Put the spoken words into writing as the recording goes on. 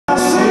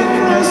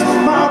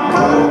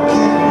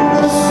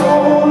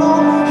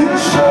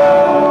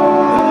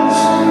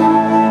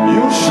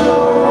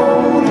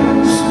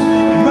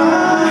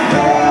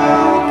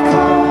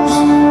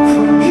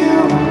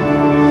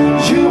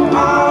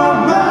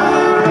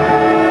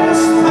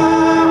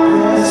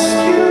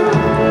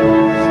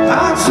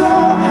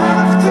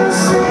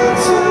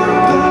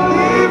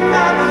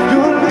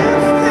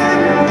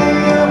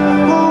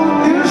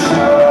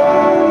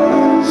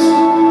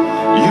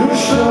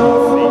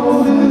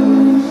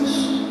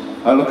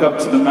I look up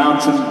to the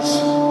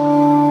mountains.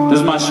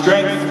 Does my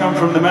strength come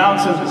from the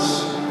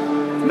mountains?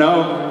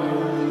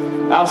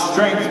 No. Our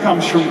strength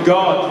comes from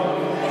God,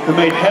 who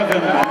made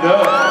heaven and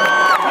earth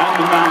and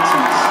the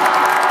mountains.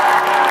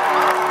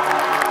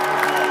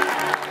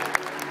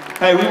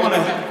 Hey, we've got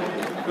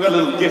a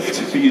little gift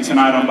for you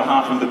tonight on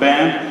behalf of the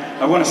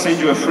band. I want to send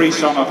you a free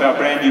song off our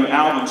brand new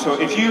album.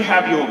 So if you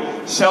have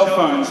your cell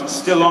phones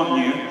still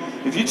on you,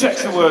 if you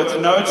text the words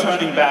 "no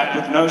turning back"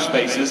 with no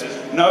spaces,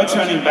 "no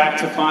turning back"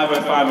 to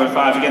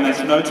 50505, again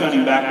that's "no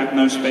turning back" with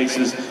no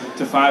spaces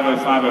to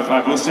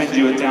 50505, we'll send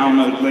you a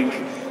download link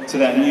to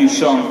that new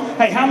song.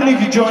 Hey, how many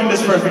of you joined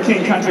us for a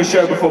King Country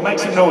show before? Make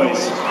some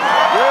noise.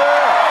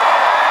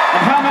 Yeah.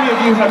 And how many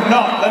of you have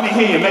not? Let me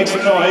hear you, make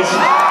some noise.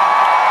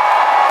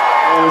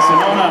 Oh, it's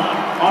an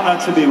honor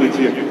to be with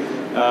you.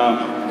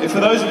 For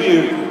those of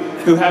you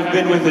who have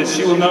been with us,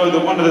 you will know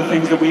that one of the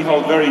things that we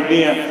hold very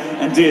near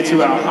and dear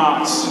to our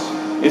hearts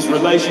is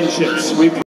relationships.